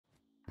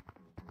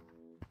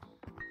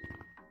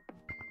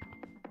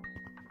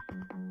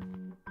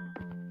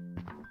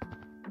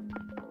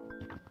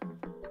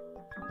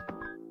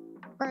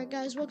Alright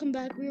guys, welcome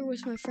back. We're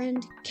with my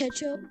friend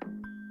Ketchup.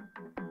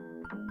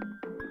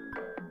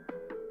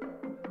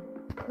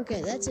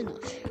 Okay, that's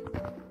enough.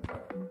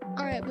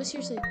 Alright, but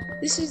seriously,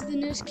 this is the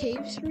newest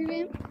CAVES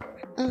Revamp.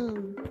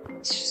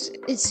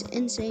 It's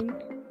insane.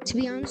 To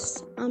be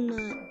honest, I'm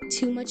not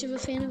too much of a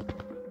fan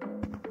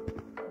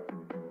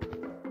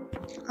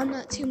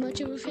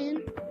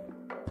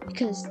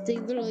because they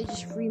literally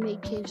just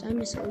remade CAVES. I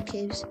miss old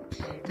CAVES.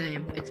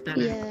 Damn, it's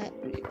better. Yeah,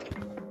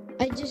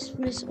 I just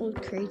miss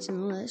old crates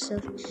and all that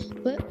stuff.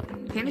 But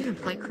can't even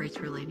play crates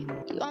really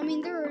anymore. I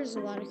mean, there is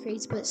a lot of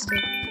crates, but still.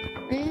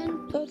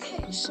 And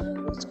okay, so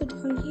let's go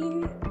down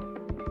here.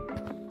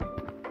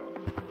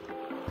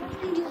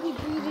 And you'll be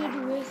greeted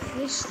with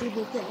this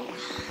stupid thing.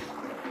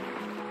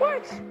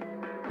 What?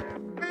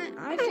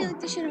 I feel like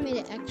they should have made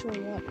it actual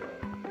wall.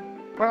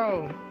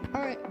 Bro.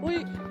 Alright,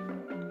 wait.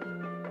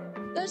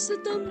 That's the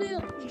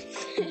thumbnail.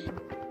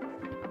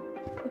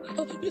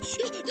 Oh, no.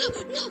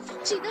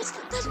 See, that's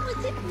my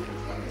thing.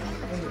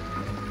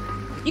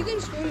 You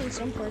can swim in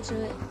some parts of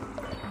it.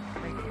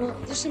 Well,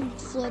 there's some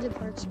flooded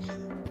parts.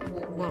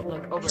 Well,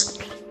 look, over.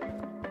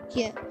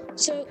 Yeah,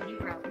 so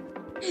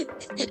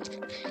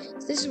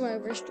this is why I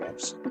wear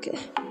straps. Okay,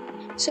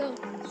 so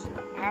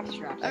I have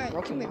straps. all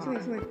right, come here.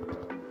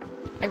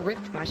 I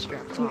ripped my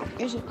straps Come off.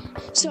 here.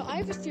 So I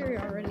have a theory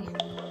already.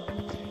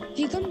 If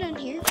you come down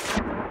here,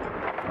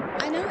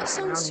 I know it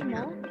sounds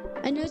small.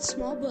 I know it's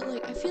small, but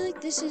like I feel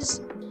like this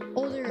is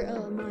older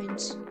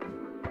mines.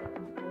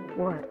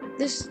 What?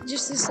 This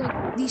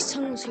like these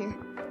tunnels here.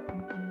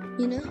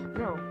 You know?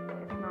 No,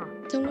 it's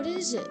not. Then what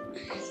is it?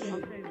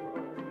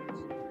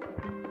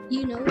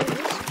 You know what it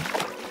is?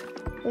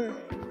 Or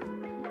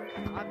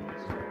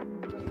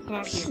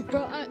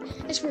bro,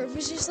 I swear if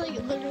it's just like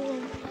literal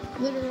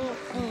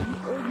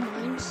old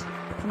mines.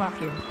 Come off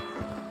here.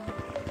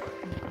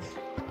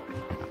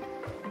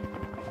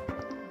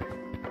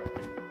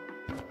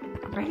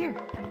 Right here.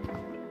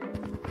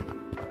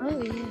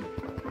 Oh yeah.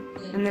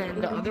 And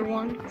then the other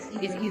one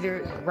is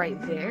either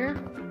right there,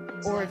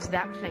 or it's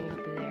that thing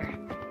up there.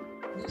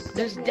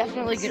 There's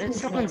definitely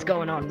something's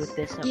going on with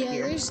this up yeah,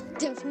 here. there's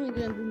definitely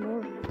gonna be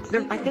more.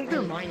 I think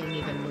they're mining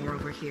even more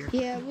over here.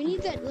 Yeah, we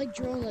need that like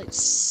drone like.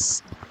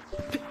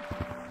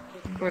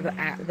 Or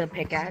the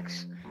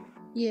pickaxe.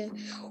 Yeah.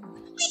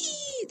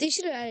 Whee! They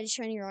should have added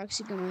shiny rocks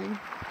you can mine.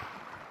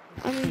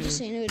 I'm just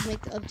saying it would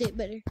make the update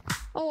better.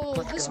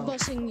 Oh, this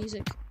busting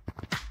music.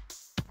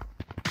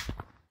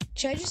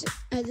 Should I just?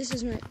 This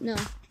is my no.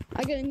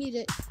 I gotta mute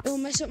it. It will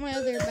mess up my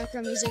other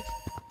background music.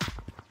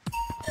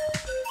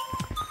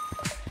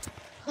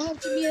 I'll have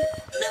to mute it.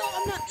 No,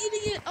 I'm not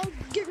muting it. I'll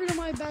get rid of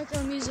my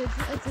background music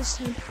at this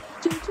time.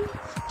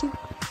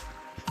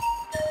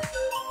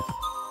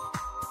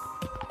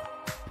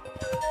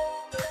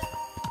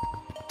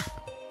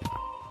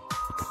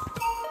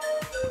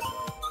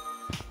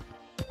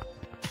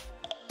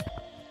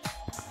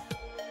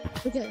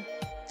 Okay,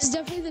 this is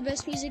definitely the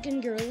best music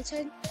in Gorilla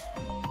Tag.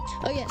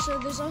 Oh yeah, so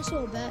there's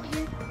also a bat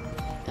here.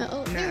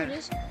 Oh, there it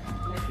is.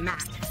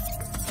 Matt.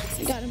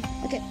 Got him.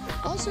 Okay.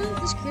 Also,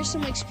 this crystal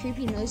makes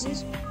creepy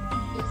noises.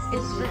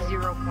 It's the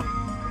 0.4.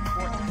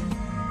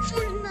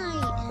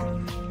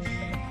 Fortnite.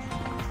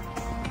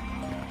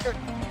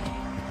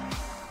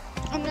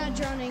 I'm not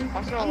drowning.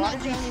 Also, I'm not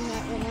drowning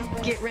that right now,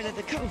 bro. Get rid of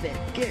the COVID.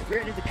 Get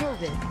rid of the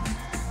COVID.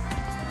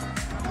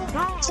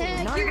 No,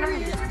 Tag, no, you're you're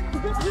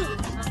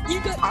right. You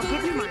got I'll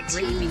give you my COVID-19.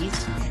 rabies.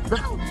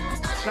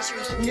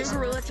 New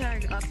Gorilla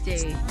Tag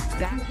update.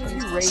 That gives you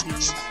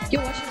rabies.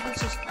 Yo, watch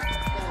this.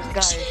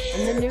 Guys,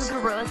 in the new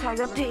Gorilla Tag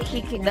update,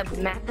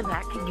 Matt the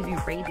Bat can give you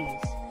rabies.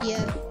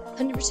 Yeah,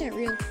 100%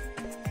 real.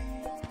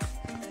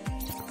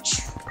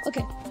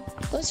 Okay,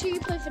 let's hear you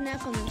play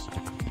FNAF on this.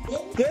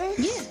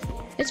 Yeah,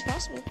 it's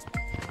possible.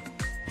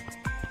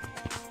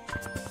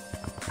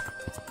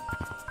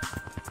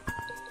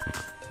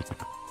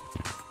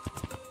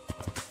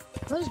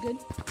 That was good.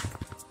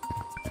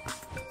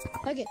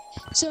 Okay,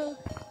 so,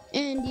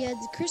 and yeah,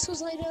 the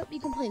crystals light up. You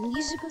can play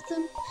music with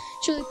them.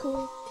 It's really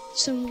cool.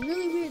 Some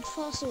really weird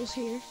fossils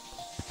here.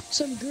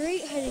 Some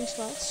great hiding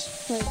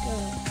spots, like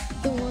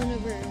the one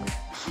over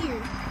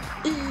here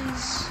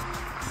is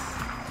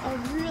a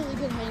really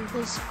good hiding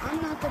place.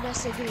 I'm not the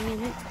best at getting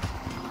in it.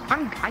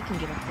 I can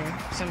get up there.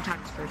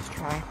 Sometimes first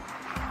try.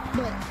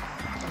 But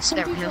some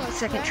There, people no, are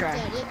second try.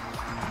 at it.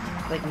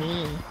 Like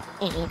me.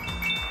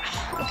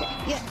 Okay,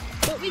 yeah,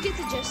 but we get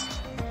the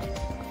gist.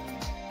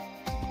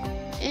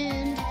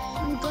 And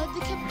I'm glad they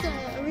kept the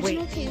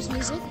original Caves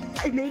music.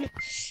 I made it.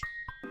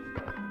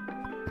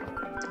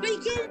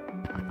 Make it!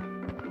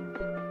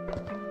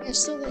 Yeah, it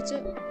still lights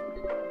up.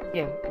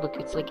 Yeah, look,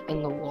 it's like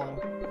in the wall.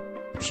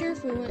 I'm sure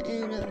if we went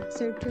in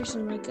third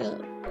person, like,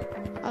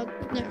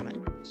 never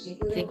mind.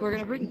 I think we're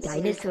gonna bring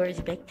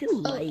dinosaurs back to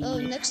life. Oh,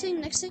 next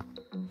thing.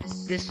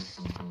 This.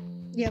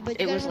 Yeah, but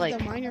you It gotta was have like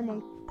the miner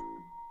monk.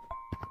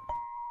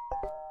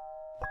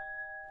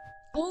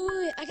 Oh,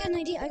 wait, I got an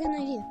idea.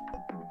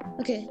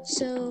 Okay,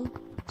 so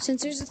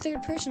since there's a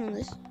third person on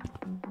this,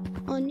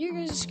 on your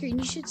guys' screen,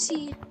 you should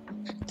see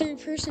third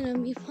person of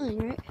me playing,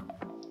 right?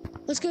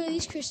 Let's go to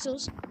these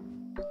crystals.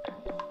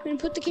 and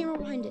put the camera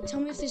behind it.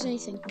 Tell me if there's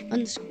anything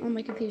on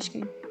my computer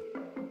screen.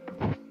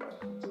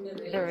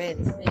 There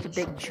is. It's a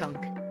big chunk.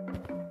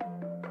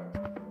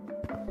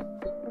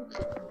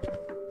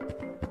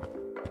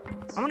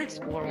 I want to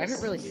explore. I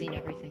haven't really seen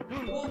everything.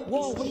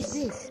 Whoa, what is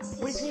this?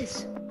 What is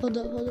this? Hold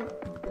up.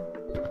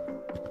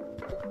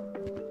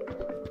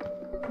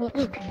 What?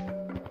 Look.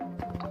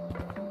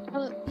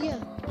 Yeah.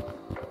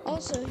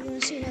 Also, you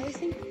want to see another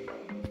thing?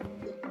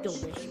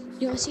 Delicious.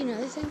 You want to see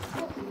another thing?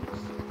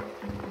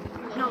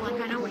 No,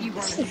 like I know what you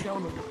want to show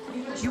me.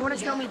 You want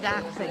to show me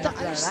that thing? The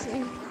ice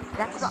thing.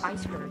 That's the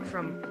iceberg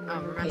from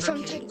Remember If I'm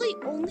Cave? technically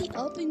only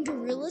up in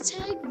Gorilla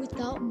Tag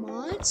without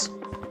mods.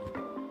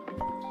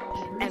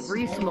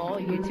 Every small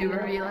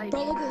YouTuber be like,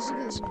 Bro, look at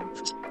this.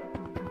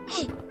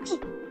 Hey,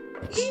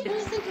 what do you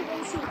think of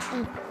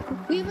everything?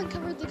 We haven't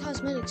covered the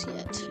cosmetics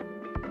yet.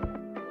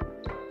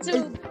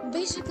 So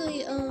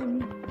basically,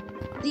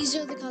 these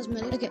are the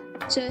cosmetics. Okay,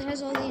 so it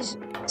has all these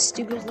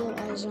stupid little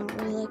eyes I don't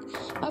really like.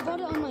 I bought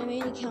it on my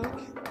main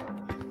account.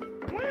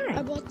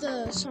 I bought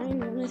the cyan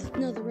one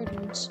no, the red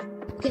ones.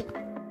 Okay.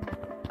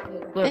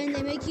 look, And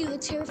they make you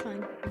look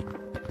terrifying.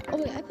 Oh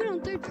wait, I put it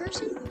on third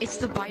person? it's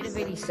the bite of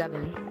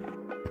 87.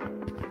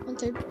 On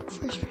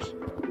first person.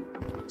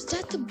 Is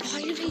that the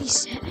bite of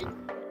 87?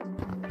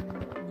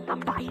 A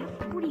bite of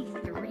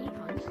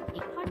 4300,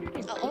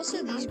 800.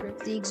 Also, these rip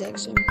the exact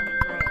same. Bro,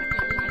 I can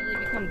finally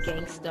become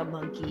gangsta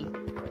monkey.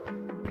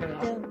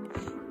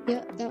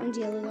 Yeah, that one's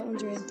yellow, that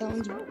one's red, that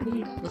one's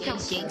blue. Look how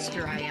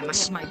gangster I am.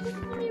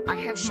 I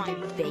have my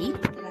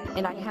vape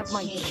and I have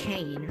my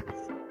chain.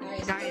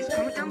 Guys,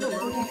 comment down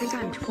below if you think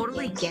I'm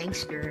totally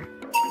gangster.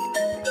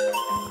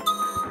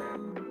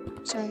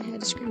 Sorry, I had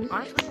to scream it.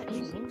 Honestly, that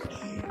is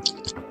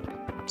gangster.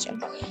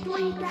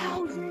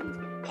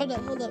 3,000!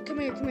 Hold up, come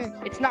here.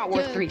 It's not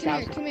worth Yo,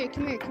 3,000.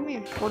 Come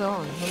here. Hold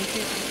on, let me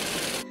see.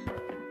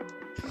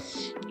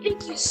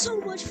 Thank you so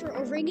much for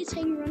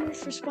Orangutan Runners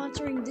for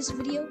sponsoring this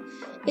video.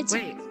 It's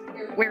Wait,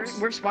 we're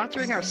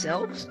sponsoring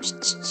ourselves?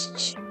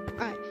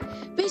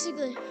 Alright,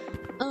 basically,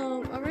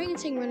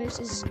 Orangutan Runners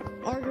is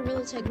our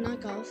Gorilla Tag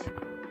knockoff.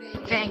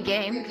 Fan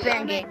game.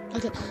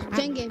 Okay,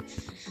 fan game.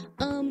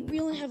 We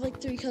only have like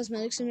 3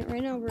 cosmetics in it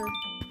right now. We're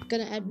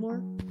gonna add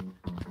more.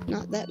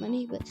 Not that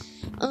many, but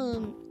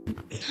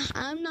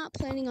I'm not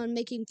planning on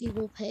making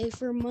people pay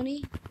for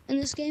money in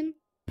this game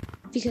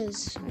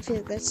because I feel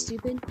like that's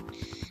stupid.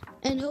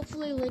 And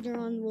hopefully later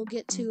on we'll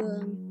get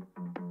to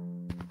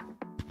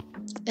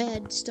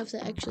add stuff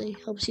that actually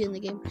helps you in the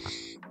game.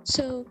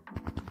 So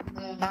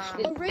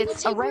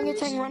It's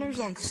Orangutan Runners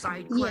on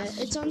side quest.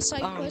 Yeah, it's on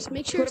side quest.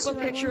 Make sure put it's up the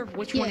a right picture one. of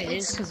which Yeah, one it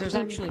is, because there's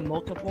actually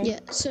multiple. Yeah,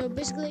 so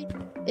basically,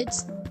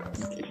 it's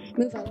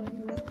move out.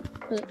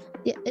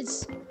 Yeah,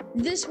 it's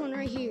this one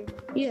right here.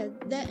 Yeah,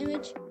 that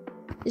image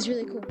is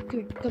really cool. Come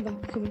here, come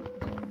back.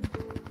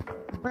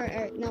 All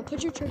right. Now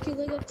put your turkey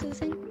leg up to the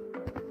thing.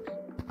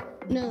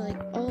 No, like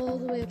all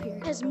the way up here.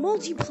 It has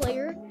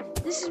multiplayer.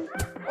 This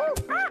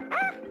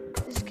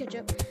is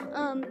ketchup.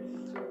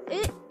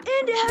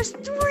 It has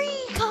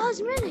 3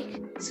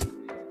 cosmetics.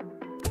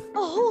 A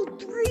whole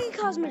 3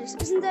 cosmetics.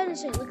 Isn't that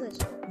insane? Look at this.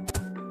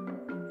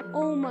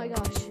 Oh my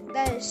gosh,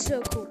 that is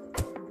so cool.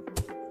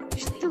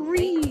 There's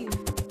 3.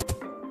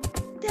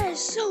 That is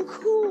so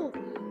cool.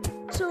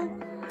 So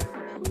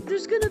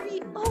there's gonna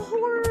be a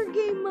horror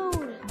game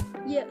mode.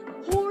 Yeah,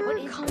 horror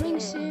coming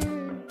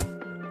soon.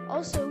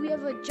 Also, we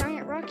have a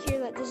giant rock here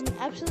that does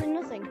absolutely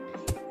nothing.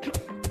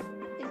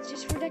 It's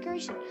just for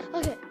decoration.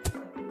 Okay.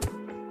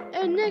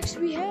 And next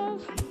we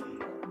have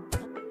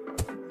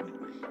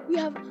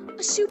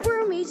a super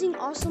amazing,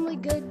 awesomely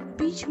good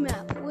beach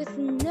map with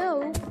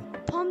no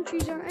palm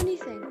trees or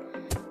anything.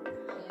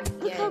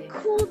 Look how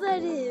cool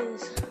that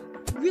is.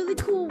 Really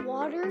cool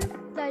water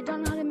that I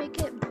don't know how to make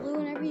it blue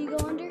whenever you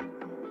go under.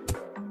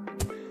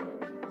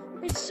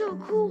 It's so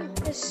cool.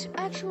 It's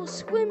actual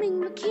swimming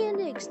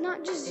mechanics,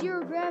 not just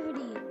 0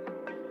 gravity.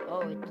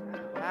 Oh,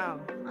 wow.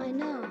 I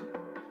know.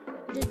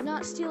 I did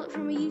not steal it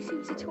from a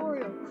YouTube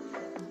tutorial.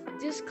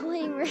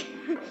 Disclaimer.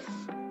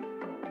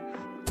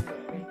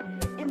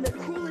 And the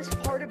coolest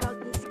part about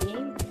this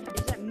game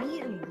is that me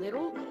and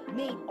Little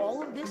made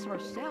all of this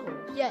ourselves.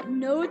 Yeah,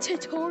 no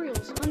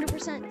tutorials.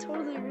 100%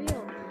 totally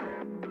real.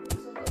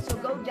 So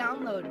go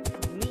download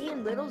me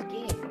and Little's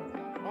game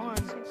on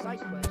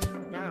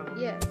SideQuest now.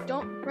 Yeah,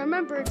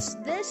 remember, it's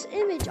this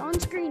image on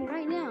screen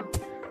right now.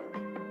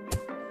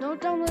 Don't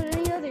download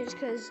any others,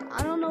 because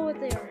I don't know what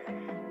they are.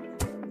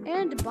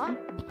 And bot.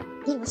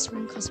 Oh, that's the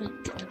wrong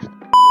cosmetic.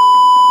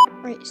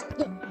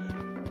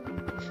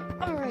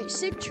 Alright,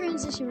 sick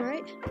transition,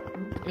 right?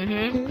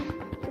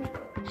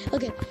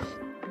 Okay.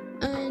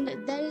 And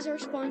that is our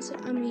sponsor,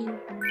 our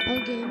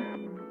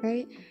game,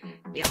 right?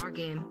 Yeah, our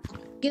game.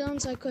 Get on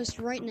SideQuest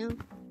right now.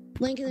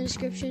 Link in the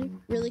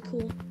description. Really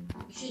cool.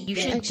 You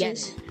should get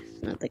it.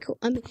 Not that cool.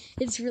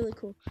 It's really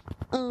cool.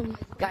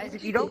 Guys,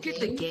 if you don't get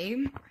the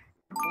game,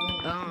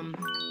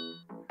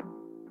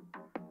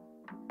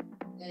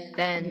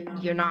 then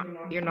you're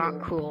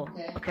not cool,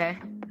 okay?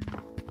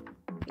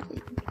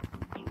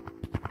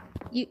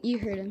 You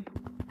heard him.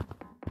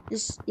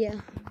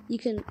 Yeah,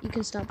 you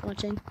can stop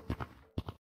watching.